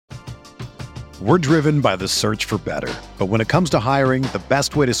We're driven by the search for better. But when it comes to hiring, the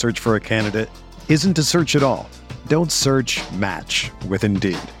best way to search for a candidate isn't to search at all. Don't search, match with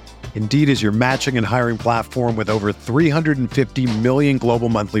Indeed. Indeed is your matching and hiring platform with over 350 million global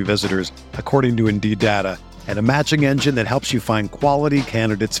monthly visitors, according to Indeed data, and a matching engine that helps you find quality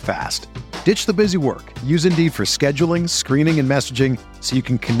candidates fast. Ditch the busy work. Use Indeed for scheduling, screening, and messaging so you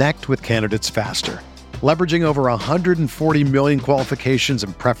can connect with candidates faster. Leveraging over 140 million qualifications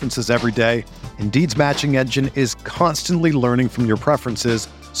and preferences every day, Indeed's matching engine is constantly learning from your preferences,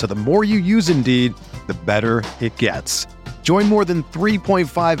 so the more you use Indeed, the better it gets. Join more than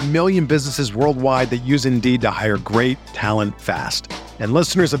 3.5 million businesses worldwide that use Indeed to hire great talent fast. And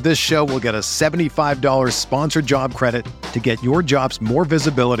listeners of this show will get a $75 sponsored job credit to get your jobs more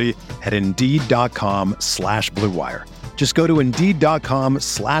visibility at Indeed.com/Blue Wire. Just go to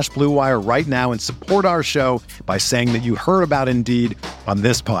Indeed.com/Blue Wire right now and support our show by saying that you heard about Indeed on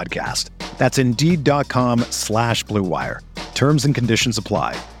this podcast. That's Indeed.com/Blue Wire. Terms and conditions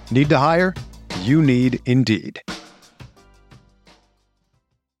apply. Need to hire? You need Indeed.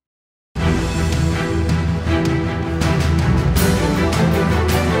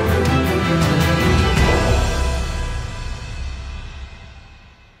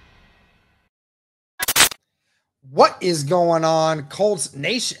 What is going on, Colts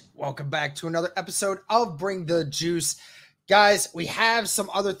Nation? Welcome back to another episode of Bring the Juice. Guys, we have some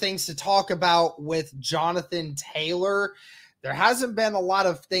other things to talk about with Jonathan Taylor. There hasn't been a lot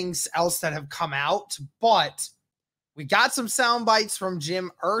of things else that have come out, but we got some sound bites from Jim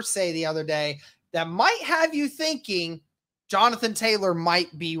Irsay the other day that might have you thinking Jonathan Taylor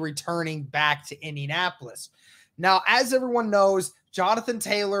might be returning back to Indianapolis. Now, as everyone knows, Jonathan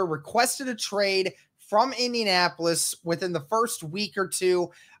Taylor requested a trade from Indianapolis within the first week or two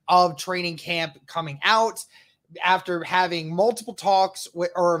of training camp coming out, after having multiple talks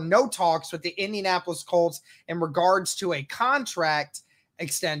no talks with the Indianapolis Colts in regards to a contract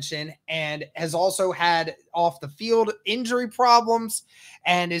extension, and has also had off the field injury problems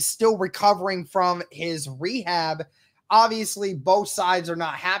and is still recovering from his rehab. Obviously, both sides are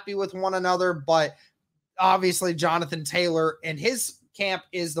not happy with one another, but obviously Jonathan Taylor and his camp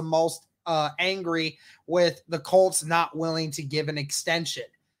is the most angry with the Colts not willing to give an extension.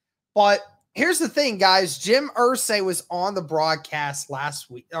 But here's the thing, guys. Jim Irsay was on the broadcast last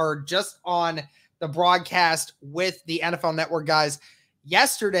week, or just on the broadcast with the NFL Network guys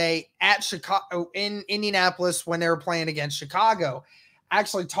yesterday at Chicago, in Indianapolis, when they were playing against Chicago.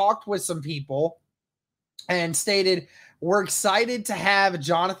 Actually talked with some people and stated, "We're excited to have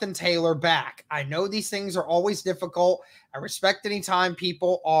Jonathan Taylor back. I know these things are always difficult. I respect any time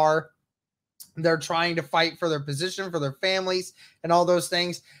people they're trying to fight for their position, for their families, and all those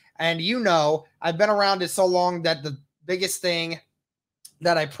things. And I've been around it so long that the biggest thing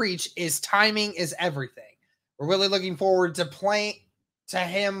that I preach is timing is everything. We're really looking forward to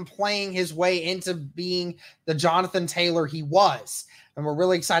him playing his way into being the Jonathan Taylor he was. And we're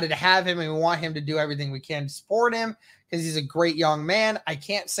really excited to have him, and we want him to do everything we can to support him because he's a great young man. I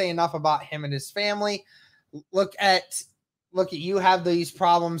can't say enough about him and his family. Look at you have these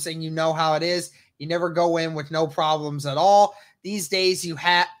problems, and you know how it is. You never go in with no problems at all. These days you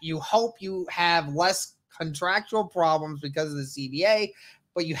hope you have less contractual problems because of the CBA,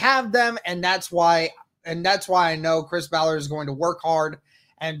 but you have them, and that's why I know Chris Ballard is going to work hard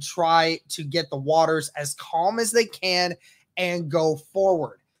and try to get the waters as calm as they can and go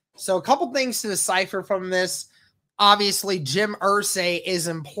forward. So a couple things to decipher from this. Obviously, Jim Irsay is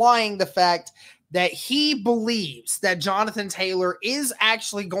implying the fact that he believes that Jonathan Taylor is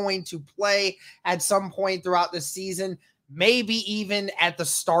actually going to play at some point throughout the season, maybe even at the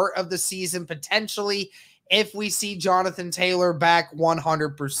start of the season, potentially, if we see Jonathan Taylor back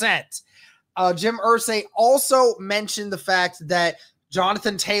 100%. Jim Irsay also mentioned the fact that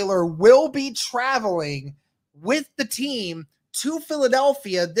Jonathan Taylor will be traveling with the team to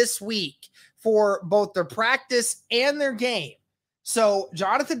Philadelphia this week for both their practice and their game. So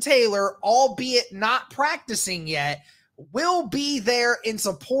Jonathan Taylor, albeit not practicing yet, will be there in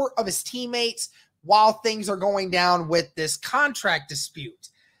support of his teammates while things are going down with this contract dispute.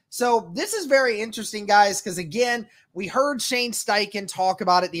 So this is very interesting, guys, because again, we heard Shane Steichen talk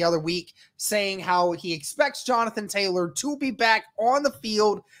about it the other week, saying how he expects Jonathan Taylor to be back on the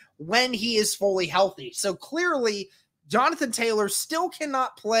field when he is fully healthy. So clearly, Jonathan Taylor still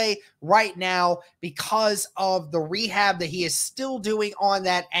cannot play right now because of the rehab that he is still doing on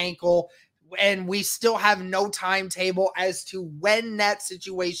that ankle, and we still have no timetable as to when that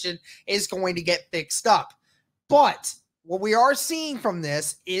situation is going to get fixed up. But what we are seeing from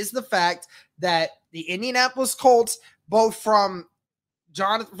this is the fact that the Indianapolis Colts, both from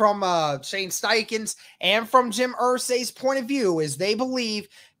Shane Steichen's and from Jim Irsay's point of view is they believe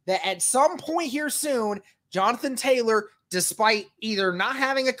that at some point here soon, Jonathan Taylor, despite either not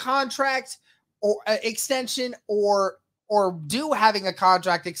having a contract or extension or having a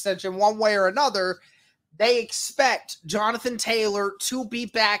contract extension one way or another, they expect Jonathan Taylor to be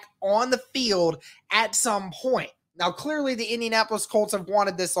back on the field at some point. Now, clearly the Indianapolis Colts have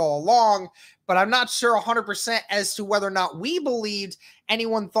wanted this all along, but I'm not sure 100% as to whether or not we believed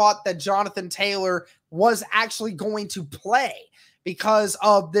anyone thought that Jonathan Taylor was actually going to play because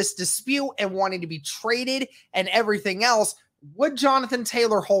of this dispute and wanting to be traded and everything else. Would Jonathan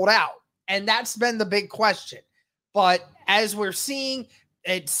Taylor hold out? And that's been the big question. But as we're seeing,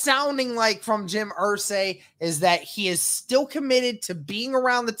 it's sounding like from Jim Irsay is that he is still committed to being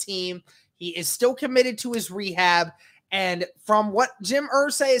around the team. He is still committed to his rehab. And from what Jim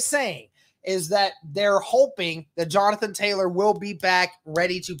Irsay is saying is that they're hoping that Jonathan Taylor will be back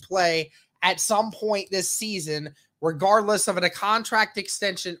ready to play at some point this season, regardless of a contract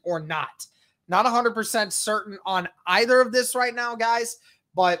extension or not. Not 100% certain on either of this right now, guys,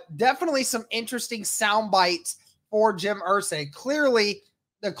 but definitely some interesting sound bites for Jim Irsay. Clearly,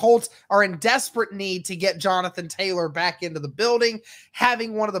 the Colts are in desperate need to get Jonathan Taylor back into the building.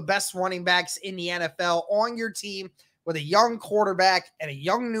 Having one of the best running backs in the NFL on your team with a young quarterback and a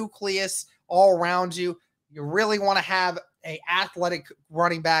young nucleus all around you, you really want to have an athletic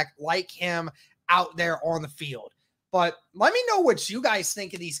running back like him out there on the field. But let me know what you guys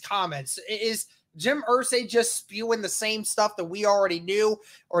think of these comments. Is Jim Irsay just spewing the same stuff that we already knew?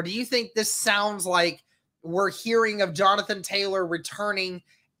 Or do you think this sounds like we're hearing of Jonathan Taylor returning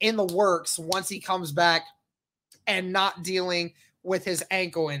in the works once he comes back and not dealing with his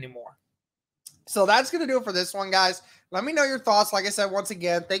ankle anymore? So that's going to do it for this one, guys. Let me know your thoughts. Like I said, once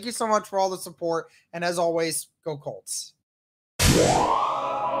again, thank you so much for all the support. And as always, go Colts.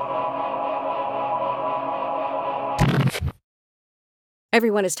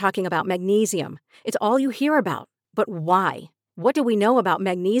 Everyone is talking about magnesium. It's all you hear about. But why? What do we know about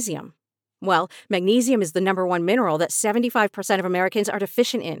magnesium? Well, magnesium is the number one mineral that 75% of Americans are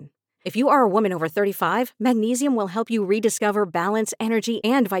deficient in. If you are a woman over 35, magnesium will help you rediscover balance, energy,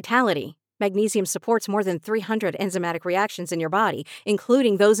 and vitality. Magnesium supports more than 300 enzymatic reactions in your body,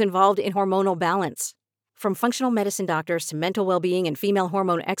 including those involved in hormonal balance. From functional medicine doctors to mental well-being and female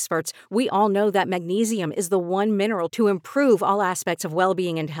hormone experts, we all know that magnesium is the one mineral to improve all aspects of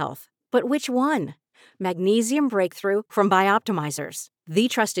well-being and health. But which one? Magnesium Breakthrough from Bioptimizers, the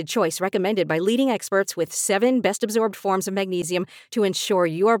trusted choice recommended by leading experts with 7 best-absorbed forms of magnesium to ensure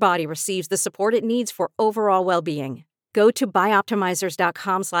your body receives the support it needs for overall well-being. Go to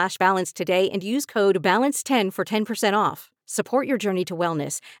bioptimizers.com/balance today and use code BALANCE10 for 10% off. Support your journey to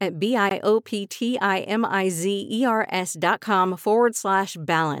wellness at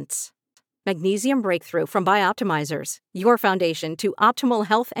bioptimizers.com/balance. Magnesium Breakthrough from Bioptimizers, your foundation to optimal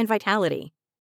health and vitality.